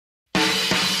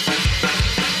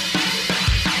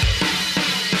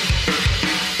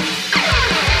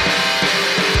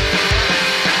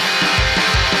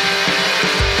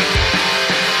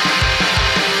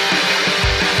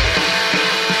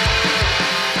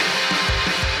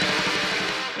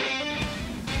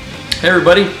Hey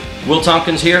everybody, Will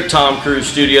Tompkins here, Tom Cruise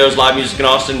Studios, Live Music in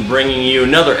Austin, bringing you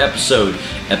another episode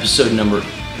number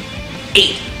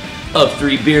 8 of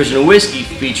 3 Beers and a Whiskey,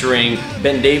 featuring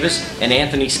Ben Davis and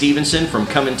Anthony Stevenson from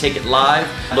Come and Take It Live,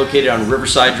 located on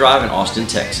Riverside Drive in Austin,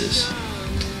 Texas.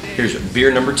 Here's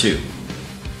beer number 2.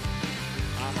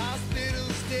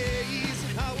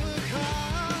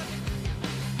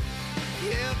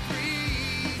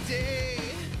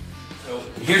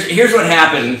 Here's what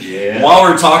happened while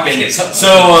we're talking. So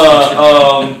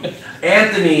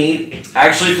Anthony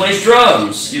actually plays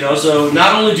drums, so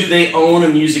not only do they own a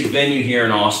music venue here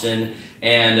in Austin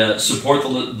and support the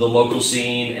local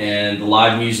scene and the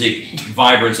live music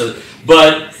vibrance of it,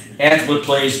 but Anthony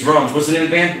plays drums. What's the name of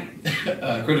the band?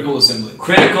 Critical Assembly.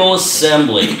 Critical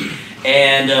Assembly.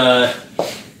 And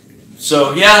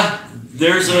so,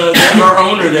 there's our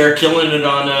owner there killing it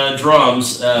on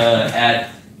drums at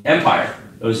Empire.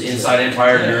 It was inside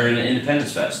Empire during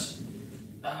Independence Fest.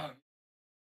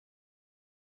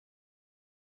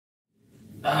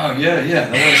 Oh, yeah.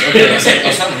 That was, okay, I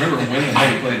was trying to remember when they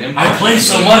played Empire. I played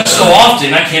so much so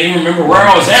often, I can't even remember where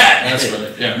I was at. That's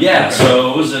right, yeah. Yeah,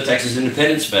 so it was the Texas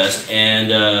Independence Fest, and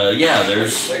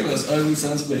there's... Look at those ugly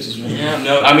sons of bitches, man. Yeah,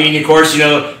 no, I mean, of course,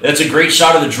 that's a great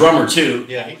shot of the drummer, too.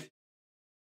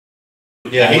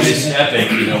 Yeah, he's just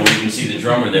epic, where you can see the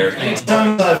drummer there.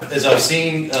 Anytime as I've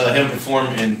seen him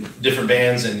perform in different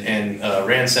bands and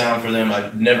ran sound for them,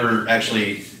 I've never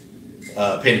actually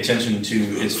paid attention to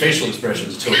his facial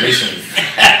expressions until recently.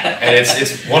 And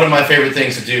it's one of my favorite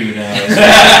things to do now.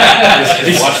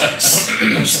 Is watch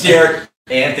stare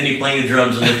at Anthony playing the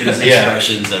drums and look at his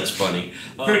expressions. That's funny.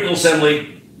 Critical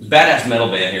Assembly, badass metal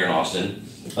band here in Austin.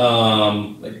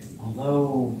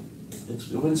 Although,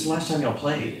 when's the last time y'all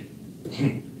played?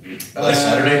 Last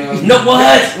Saturday? No,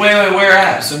 what? Wait, where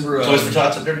at? December. Toys for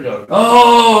Tots at Dirty Dog.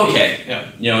 Oh, okay.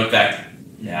 Yeah. In fact,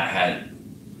 I had.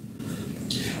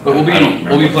 But we'll be playing.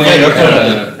 We'll be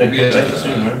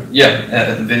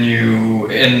at the venue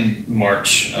in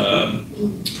March.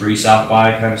 Pre-South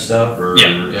by kind of stuff, or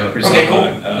yeah. Okay, cool.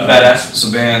 Badass. It's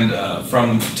a band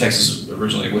from Texas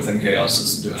originally, Within Chaos,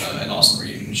 is doing an Austin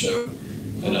reunion show,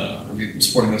 and we'll be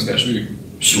supporting those guys.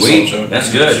 Sweet.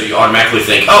 That's good. So you automatically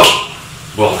think,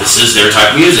 well, this is their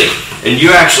type of music. And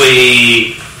you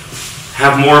actually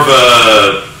have more of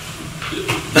a,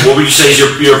 what would you say is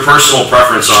your personal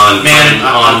preference on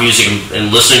music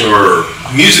and listening, or?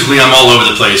 Musically, I'm all over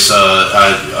the place.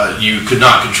 You could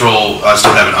not control, I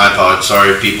still have an iPod,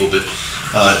 sorry people, but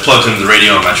it plugs into the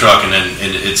radio on my truck, and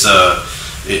it's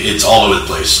all over the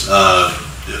place. A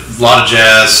lot of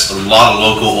jazz, a lot of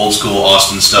local, old school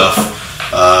Austin stuff.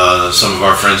 Some of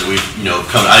our friends we've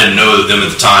come. I didn't know them at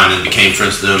the time, and became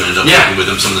friends with them. Ended up working with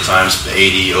them some of the times.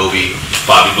 AD, Obi,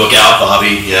 Bobby Bookout,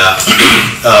 Bobby,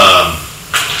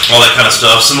 all that kind of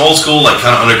stuff. Some old school, like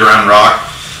kind of underground rock.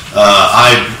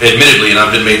 I admittedly, and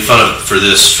I've been made fun of for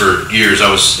this for years.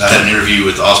 I had an interview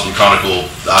with the Austin Chronicle.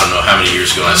 I don't know how many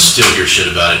years ago, and I still hear shit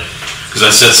about it because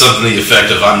I said something to the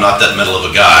effect of, "I'm not that metal of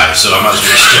a guy," so I might as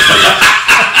well stick with it.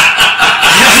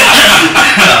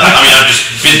 I've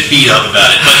just been beat up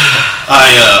about it, but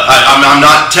I'm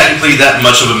not technically that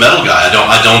much of a metal guy.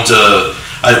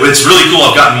 It's really cool.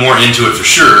 I've gotten more into it for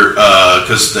sure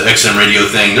because the XM radio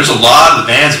thing. There's a lot of the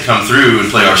bands that come through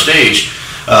and play our stage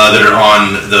that are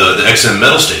on the XM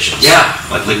metal stations. Yeah,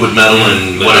 like Liquid Metal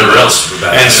and whatever else.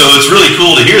 And so it's really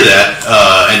cool to hear that.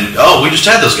 We just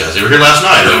had those guys. They were here last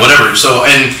night or whatever. So,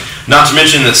 and not to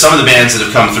mention that some of the bands that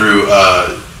have come through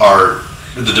are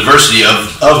the diversity of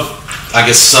I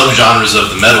guess subgenres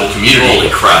of the metal community. Holy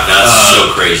crap, that's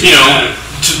so crazy.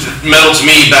 Metal to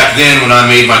me back then, when I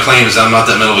made my claim as I'm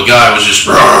not that metal of a guy, was just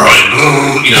That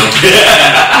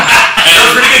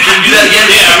was pretty good. Can you do that again?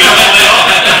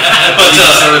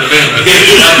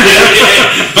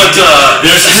 But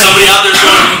there's somebody out there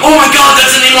going, "Oh my God,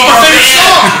 that's the name of our favorite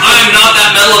song." I'm not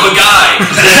that metal of a guy.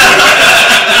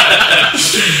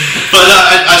 But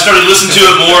I started listening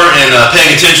to it more and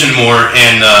paying attention more,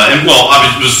 and I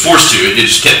was forced to. It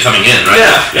just kept coming in, right?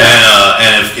 Yeah.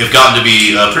 And I've gotten to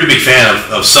be a pretty big fan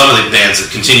of some of the bands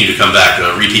that continue to come back,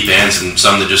 repeat bands, and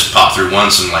some that just pop through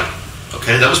once and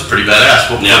okay, that was pretty badass.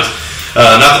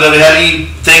 Not that I had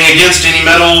anything against any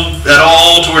metal at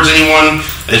all towards anyone.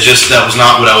 It's just that was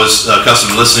not what I was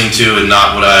accustomed to listening to, and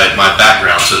not what my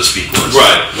background, so to speak, was.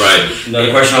 Right.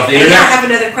 Another question off the internet? internet? I have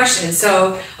another question.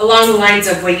 So, along the lines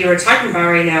of what you were talking about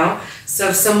right now, so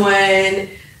if someone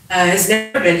has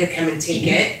never been to Come and Take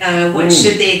It, what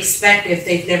should they expect if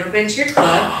they've never been to your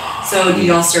club? So, do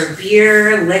y'all serve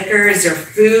beer, liquor, is there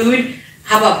food?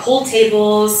 How about pool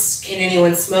tables? Can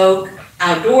anyone smoke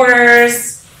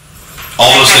outdoors?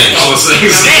 All those things. All those things.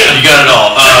 You got it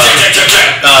all.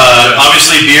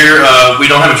 Obviously, beer. We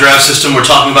don't have a draft system. We're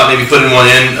talking about maybe putting one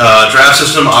in. Draft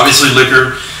system. Obviously,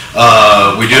 liquor.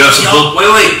 We do have some.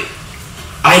 Wait.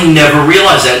 I never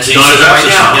realized that until you said that right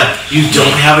now. Yeah. You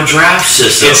don't have a draft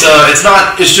system. It's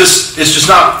not. It's just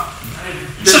not.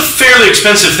 It's a fairly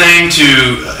expensive thing to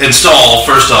install.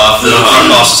 First off, the front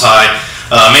cost is high.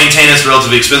 Maintain it's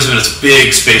relatively expensive, and it's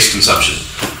big space consumption.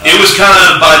 It was kind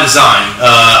of by design.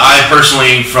 I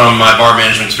personally, from my bar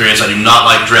management experience, I do not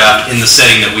like draft in the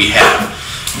setting that we have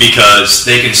because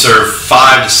they can serve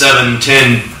 5 to 7,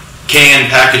 10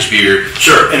 canned packaged beer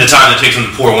in the time that it takes them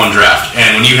to pour one draft.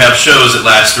 And when you have shows that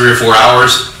last 3 or 4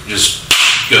 hours, just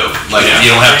go. You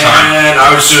don't have time. And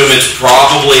I would assume it's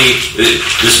probably,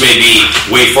 this may be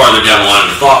way farther down the line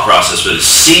in the thought process, but it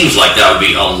seems like that would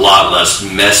be a lot less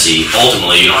messy.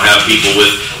 Ultimately, you don't have people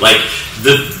with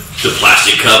the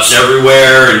plastic cups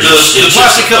everywhere. And the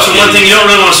plastic cups are one thing. You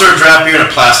don't really want to serve draft beer in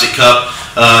a plastic cup.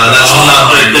 That's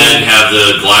not very cool. And then have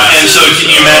the glasses. And so,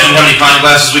 can you imagine how many pint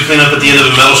glasses we clean up at the end of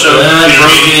a metal show?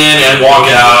 Break in and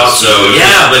walk out. So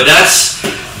yeah, but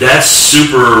that's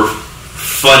super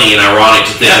funny and ironic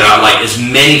to think about. Like as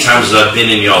many times as I've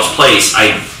been in y'all's place,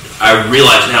 I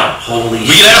realize now. Holy.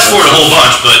 We get asked for it a whole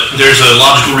bunch, but there's a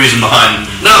logical reason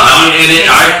behind. No, I mean,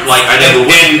 I never.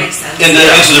 And to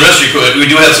answer the rest of your question,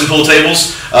 we do have some pool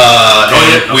tables.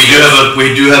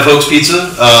 We do have Hoax Pizza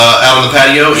out on the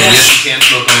patio, and yes, you can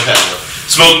smoke on the patio.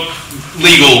 Smoke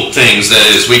legal things. That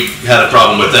is, we had a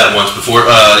problem with that once before.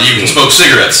 You can smoke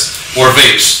cigarettes or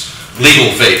vapes.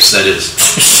 Legal vapes, that is.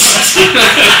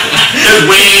 There's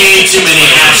way too many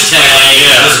hashtags,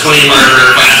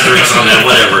 disclaimer, asterisks on that,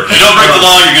 whatever. You don't break the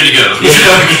law, you're good to go.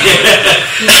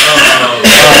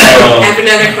 I have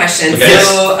another question. Okay.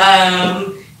 So,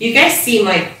 you guys seem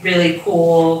like really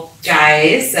cool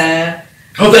guys.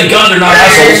 Oh, thank God they're not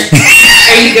assholes.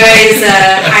 Are you guys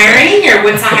hiring, or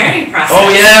what's the hiring process? Oh,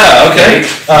 yeah, okay.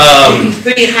 Who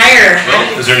do you hire?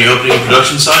 Well, is there any opening in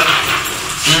production side?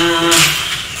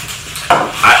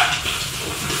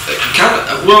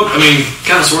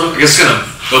 Kind of, sort of. I guess kind of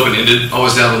open-ended.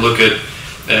 Always down to look at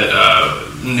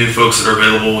new folks that are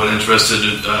available and interested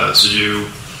to do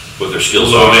What their skills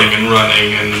loading and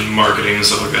running and marketing and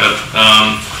stuff like that.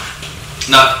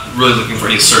 Not really looking for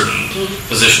any certain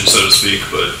position, so to speak,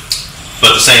 but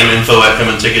the same info at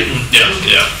Come and Ticket. Yeah.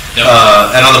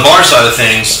 And on the bar side of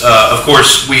things, of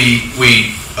course, we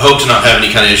hope to not have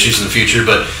any kind of issues in the future,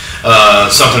 but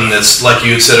something that's, like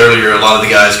you had said earlier, a lot of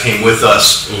the guys came with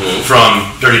us from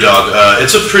Dirty Dog.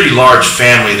 It's a pretty large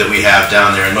family that we have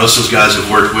down there, and most of those guys have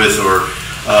worked with or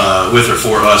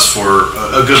for us for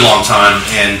a good long time,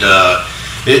 and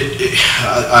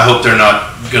I hope they're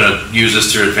not going to use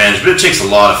this to their advantage, but it takes a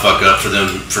lot of fuck up for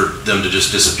them to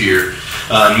just disappear.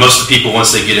 And most of the people,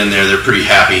 once they get in there, they're pretty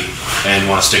happy and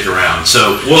want to stick around.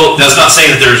 So, that's not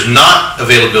saying that there's not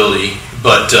availability,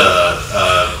 but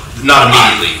not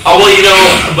immediately.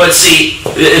 But see,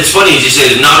 it's funny as you say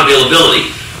there's not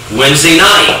availability. Wednesday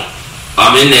night,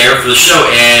 I'm in there for the show,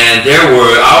 and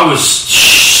I was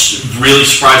really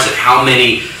surprised at how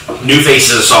many new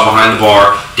faces I saw behind the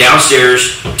bar.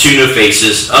 Downstairs, 2 new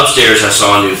faces. Upstairs, I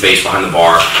saw a new face behind the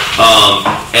bar.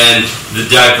 And the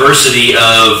diversity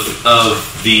of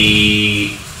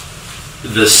the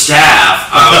staff,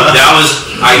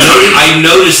 I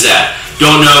noticed that.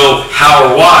 Don't know how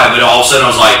or why, but all of a sudden I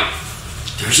was like,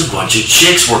 there's a bunch of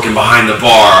chicks working behind the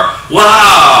bar.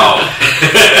 Wow!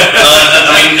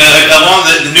 Along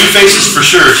the new faces for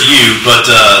sure to you, but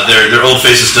they're old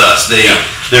faces to us.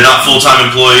 They're not full-time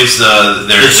employees.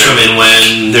 They're family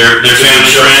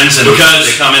friends, and because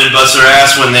they come in and bust their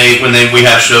ass when we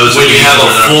have shows. When you have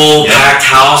a full packed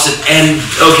house, and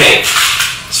okay.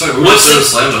 So what's the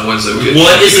slam on Wednesday?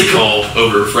 What is the call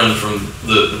over a friend from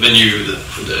the venue that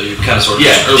you kind of sort of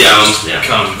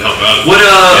come help out?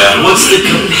 What's the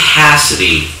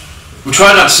capacity? We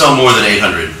try not to sell more than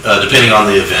 800, depending on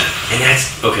the event. And that's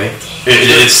okay.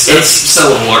 It's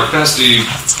sellable. Our capacity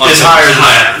is higher than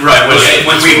that, right? Okay.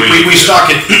 We stock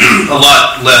it a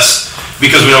lot less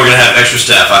because we know we're going to have extra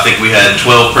staff. I think we had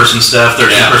 12-person staff,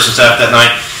 13-person staff that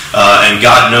night, and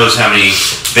God knows how many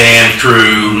band,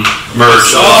 crew, merch.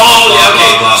 So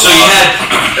you had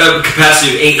a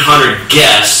capacity of 800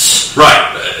 guests,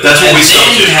 right? That's what we sell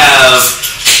to.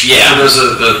 So there's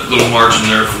a little margin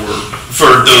there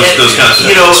for those kind of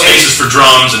spaces for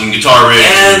drums and guitar rigs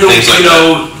and things like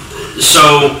that.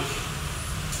 So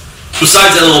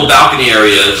besides that little balcony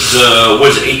area, the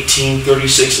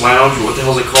 1836 lounge, or what the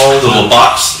hell is it called? The little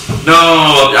box.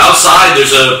 No, outside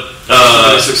there's a.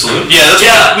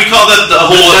 We call that the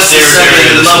whole upstairs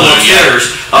area. Level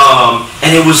upstairs.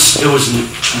 and it was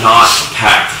not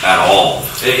packed at all.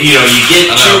 You know, you get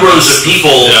 2 rows of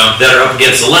people that are up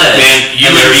against the ledge. Man, you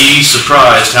would be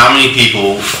surprised how many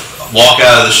people walk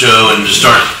out of the show and just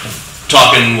start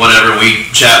talking whatever. We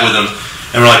chat with them,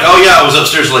 and we're like, "Oh yeah, I was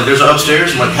upstairs." Like, there's an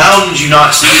upstairs. I'm like, "How did you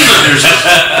not see that there's?"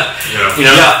 You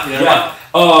know? Yeah.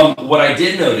 What I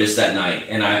did notice that night,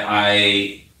 and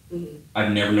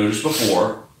I've never noticed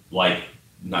before, like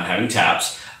not having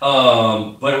taps,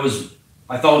 but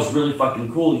I thought it was really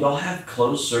fucking cool. Y'all have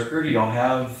closed circuit? Y'all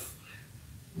have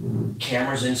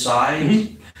cameras inside?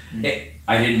 Mm-hmm.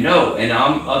 I didn't know, and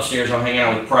I'm upstairs. I'm hanging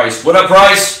out with Price. What up,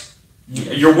 Price?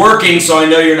 You're working, so I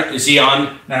know you're not. Is he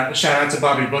on? Now, shout out to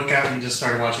Bobby Bookout. He just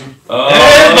started watching.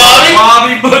 Hey,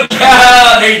 Bobby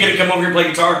Bookout! Hey, you gonna come over here and play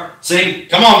guitar? Sing?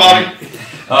 Come on,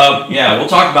 Bobby. Yeah, we'll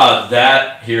talk about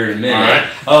that here in a minute.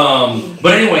 All right.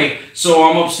 But anyway, so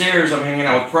I'm upstairs. I'm hanging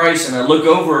out with Price, and I look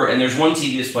over, and there's one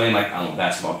TV that's playing like I don't know,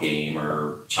 basketball game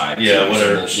or Chives or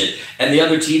whatever bullshit. And the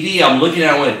other TV, I'm looking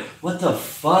at, went, what the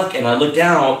fuck? And I looked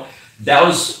down. That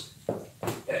was.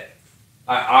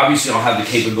 I obviously don't have the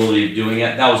capability of doing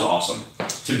it. That was awesome.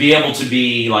 To be able to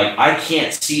be like, I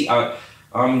can't see.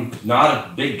 I'm not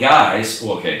a big guy.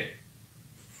 Well, okay.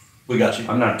 We got you.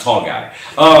 I'm not a tall guy.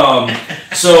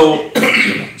 So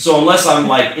unless I'm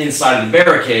like inside the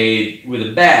barricade with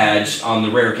a badge, on the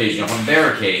rare occasion I'm on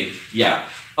barricade, yeah.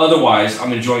 Otherwise,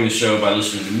 I'm enjoying the show by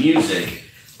listening to music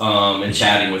and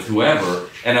chatting with whoever.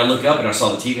 And I look up and I saw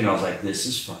the TV and I was like, this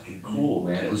is fucking cool,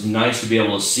 man. It was nice to be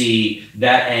able to see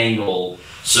that angle.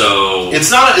 So it's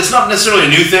not necessarily a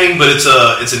new thing, but it's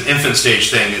an infant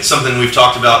stage thing. It's something we've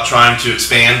talked about trying to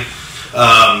expand.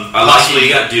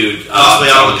 Possibly out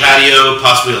on the patio,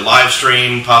 possibly a live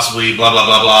stream, possibly blah blah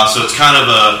blah blah. So it's kind of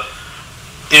a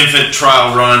infant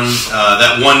trial run.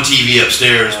 That one TV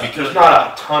upstairs, because there's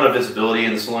not a ton of visibility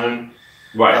in the saloon.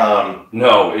 Right.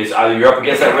 No, it's either you're up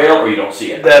against that rail or you don't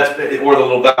see it. Or the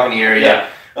little balcony area. Yeah.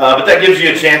 But that gives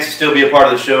you a chance to still be a part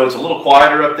of the show. It's a little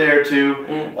quieter up there too,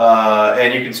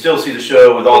 and you can still see the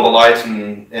show with all the lights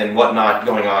and whatnot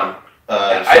going on.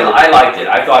 I liked it.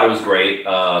 I thought it was great.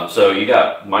 So you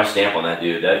got my stamp on that,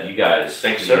 dude. That you guys,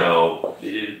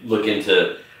 look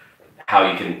into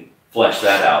how you can flesh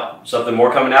that out. Something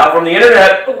more coming out from the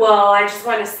internet. Well, I just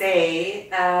want to say,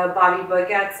 Bobby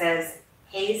Bookout says,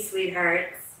 "Hey,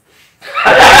 sweethearts."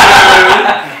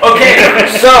 Okay,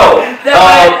 so.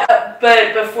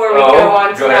 But before we go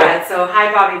on to that, so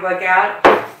hi, Bobby Bookout.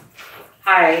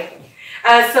 Hi.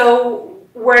 So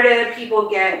where do people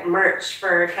get merch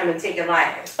for Come and Take It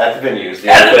Live? At the venues.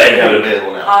 At the venue.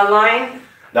 Available now. Online?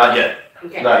 Not yet.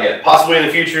 Okay. Not yet. Possibly in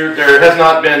the future. There has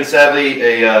not been,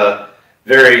 sadly, a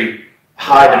very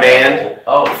high demand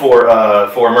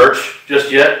for merch just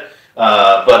yet.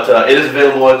 But it is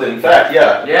available. In fact,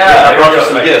 I brought you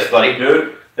some gifts, buddy.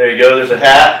 Dude. There you go. There's a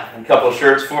hat and a couple of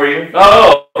shirts for you.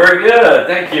 Oh, very good.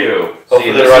 Thank you.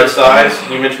 Hopefully they're the right size.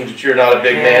 You mentioned that you're not a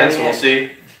big man, so we'll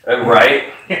see.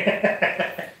 Right.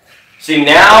 See,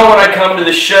 now when I come to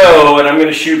the show and I'm going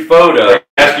to shoot photos,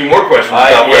 ask you more questions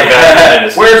about where the bathroom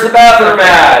is. Where's the bathroom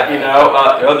at? You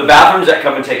know, the bathrooms that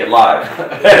Come and Take It Live.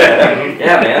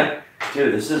 Yeah, man.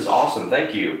 Dude, this is awesome.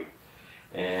 Thank you.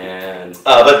 And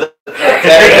but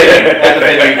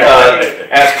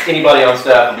ask anybody on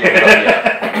staff.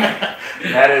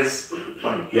 That is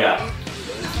fun. Yeah.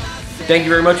 Thank you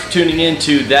very much for tuning in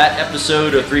to that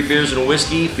episode of 3 Beers and a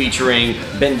Whiskey featuring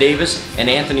Ben Davis and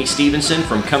Anthony Stevenson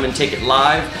from Come and Take It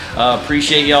Live.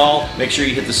 Appreciate y'all. Make sure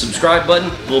you hit the subscribe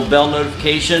button, little bell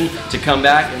notification to come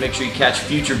back, and make sure you catch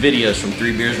future videos from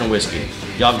 3 Beers and a Whiskey.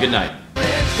 Y'all have a good night.